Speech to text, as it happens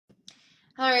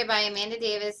Hello, everybody. Amanda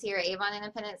Davis here, Avon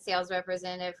Independent Sales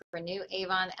Representative for New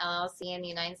Avon LLC in the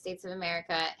United States of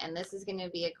America. And this is going to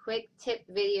be a quick tip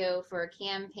video for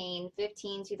campaign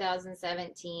 15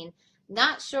 2017.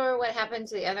 Not sure what happened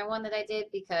to the other one that I did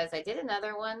because I did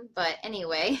another one, but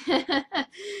anyway.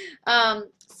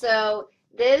 So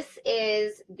this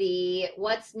is the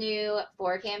what's new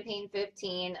for campaign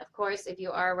 15. Of course, if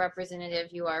you are a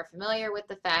representative, you are familiar with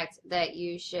the fact that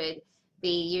you should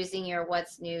be using your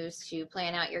what's news to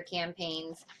plan out your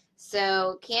campaigns.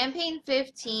 So campaign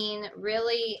 15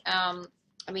 really, I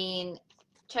mean,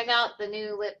 check out the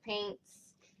new lip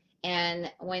paints,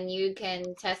 and when you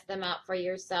can test them out for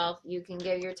yourself, you can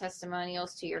give your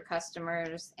testimonials to your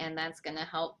customers, and that's going to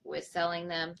help with selling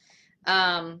them.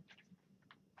 And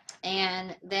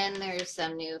then there's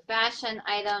some new fashion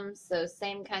items, so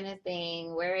same kind of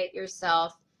thing, wear it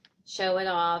yourself, show it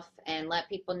off, and let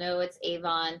people know it's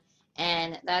Avon.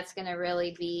 And that's going to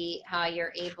really be how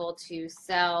you're able to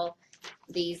sell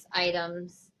these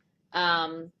items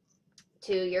to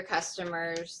your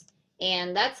customers.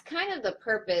 And that's kind of the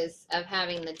purpose of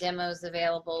having the demos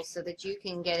available, so that you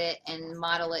can get it and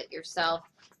model it yourself.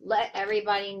 Let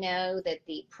everybody know that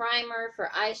the primer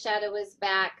for eyeshadow is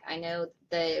back. I know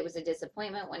that it was a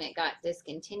disappointment when it got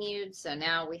discontinued, so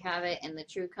now we have it in the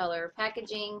true color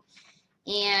packaging.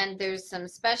 And there's some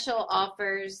special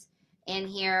offers in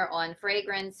here on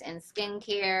fragrance and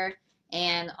skincare,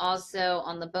 and also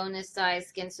on the bonus size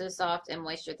Skin So Soft and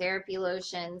Moisture Therapy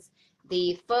lotions.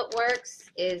 The Footworks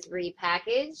is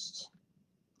repackaged,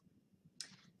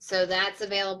 so that's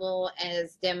available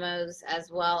as demos, as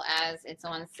well as it's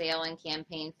on sale in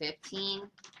campaign 15.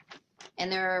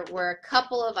 And there were a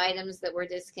couple of items that were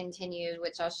discontinued,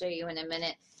 which I'll show you in a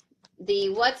minute.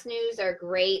 The What's News are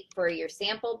great for your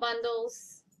sample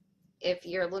bundles if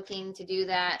you're looking to do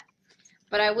that.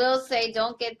 But I will say,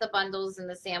 don't get the bundles and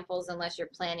the samples unless you're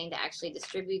planning to actually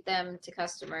distribute them to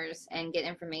customers and get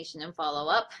information and follow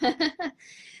up.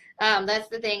 That's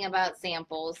the thing about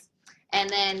samples. And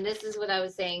then this is what I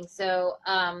was saying. So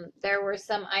there were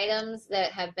some items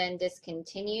that have been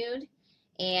discontinued.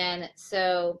 And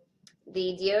so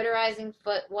the deodorizing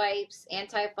foot wipes,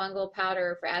 antifungal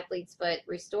powder for athlete's foot,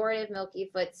 restorative milky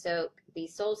foot soak, the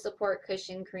sole support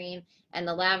cushion cream, and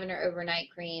the lavender overnight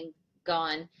cream,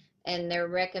 gone. And they're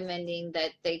recommending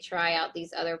that they try out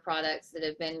these other products that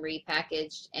have been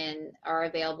repackaged and are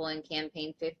available in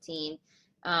campaign 15.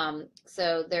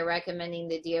 So they're recommending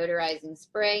the deodorizing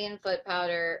spray and foot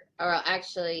powder, or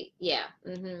actually, yeah,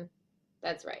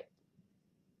 that's right.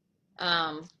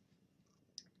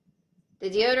 The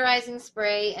deodorizing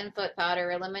spray and foot powder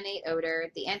eliminate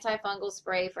odor. The antifungal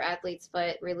spray for athlete's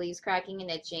foot relieves cracking and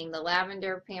itching. The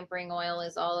lavender pampering oil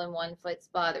is all-in-one foot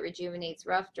spa that rejuvenates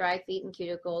rough, dry feet and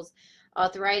cuticles.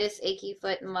 Arthritis, achy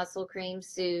foot and muscle cream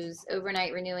soothes.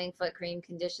 Overnight renewing foot cream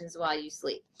conditions while you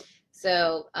sleep.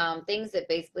 So things that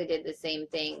basically did the same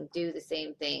thing, do the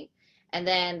same thing. And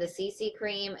then the CC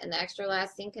cream and the extra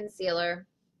lasting concealer,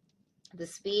 the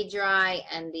speed dry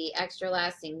and the extra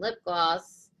lasting lip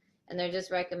gloss. And they're just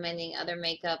recommending other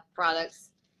makeup products.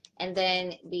 And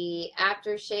then the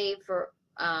aftershave for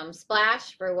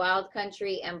Splash for Wild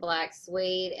Country and Black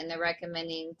Suede, and they're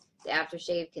recommending the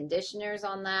aftershave conditioners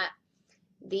on that.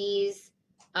 These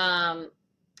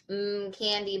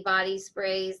Candy body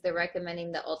sprays, they're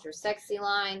recommending the Ultra Sexy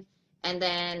line. And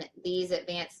then these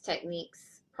Advanced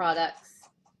Techniques products,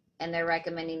 and they're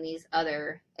recommending these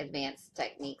other Advanced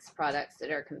Techniques products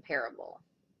that are comparable.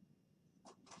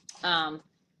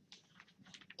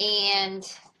 And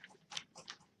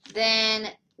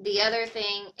then the other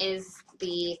thing is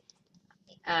the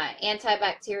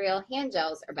antibacterial hand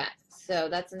gels are back. So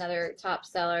that's another top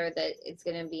seller that it's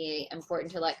going to be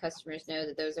important to let customers know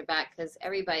that those are back, because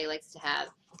everybody likes to have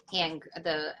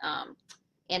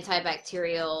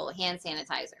antibacterial hand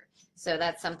sanitizer. So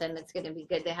that's something that's going to be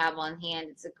good to have on hand.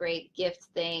 It's a great gift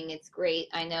thing. It's great.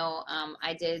 I know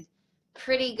I did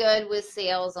pretty good with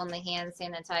sales on the hand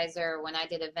sanitizer when I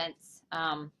did events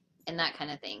and that kind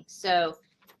of thing. So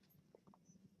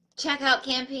check out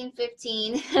campaign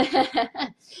 15.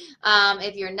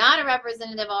 If you're not a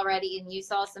representative already and you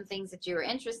saw some things that you were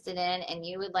interested in and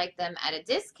you would like them at a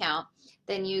discount,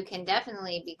 then you can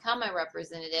definitely become a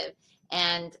representative.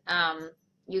 And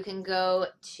you can go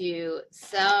to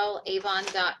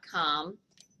sellavon.com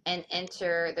and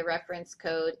enter the reference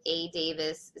code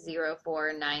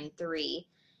ADavis0493,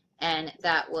 and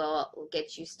that will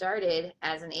get you started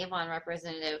as an Avon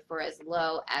representative for as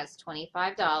low as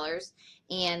 $25,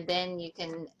 and then you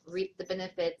can reap the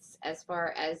benefits as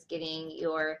far as getting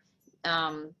your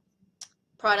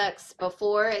products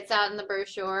before it's out in the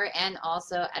brochure and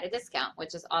also at a discount,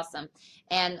 which is awesome.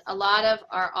 And a lot of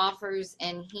our offers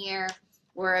in here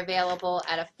were available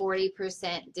at a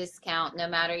 40% discount no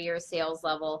matter your sales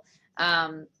level.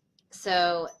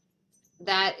 So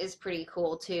that is pretty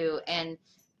cool too. And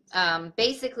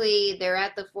basically, they're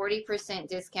at the 40%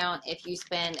 discount if you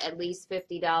spend at least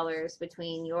 $50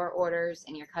 between your orders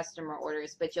and your customer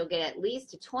orders, but you'll get at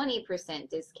least a 20%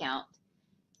 discount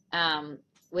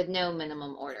with no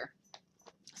minimum order.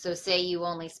 So say you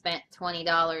only spent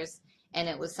 $20 and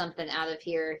it was something out of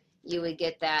here, you would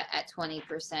get that at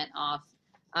 20% off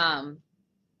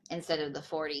instead of the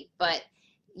 40. But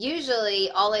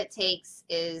usually all it takes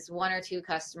is 1 or 2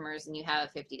 customers and you have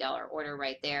a $50 order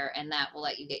right there, and that will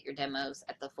let you get your demos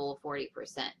at the full 40%.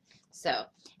 So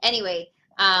anyway,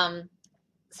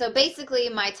 so basically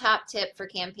my top tip for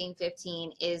campaign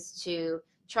 15 is to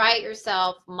try it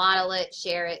yourself, model it,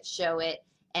 share it, show it,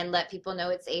 and let people know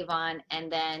it's Avon, and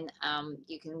then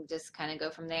you can just kind of go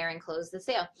from there and close the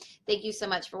sale. Thank you so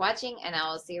much for watching, and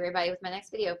I will see everybody with my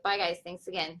next video. Bye guys, thanks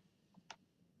again.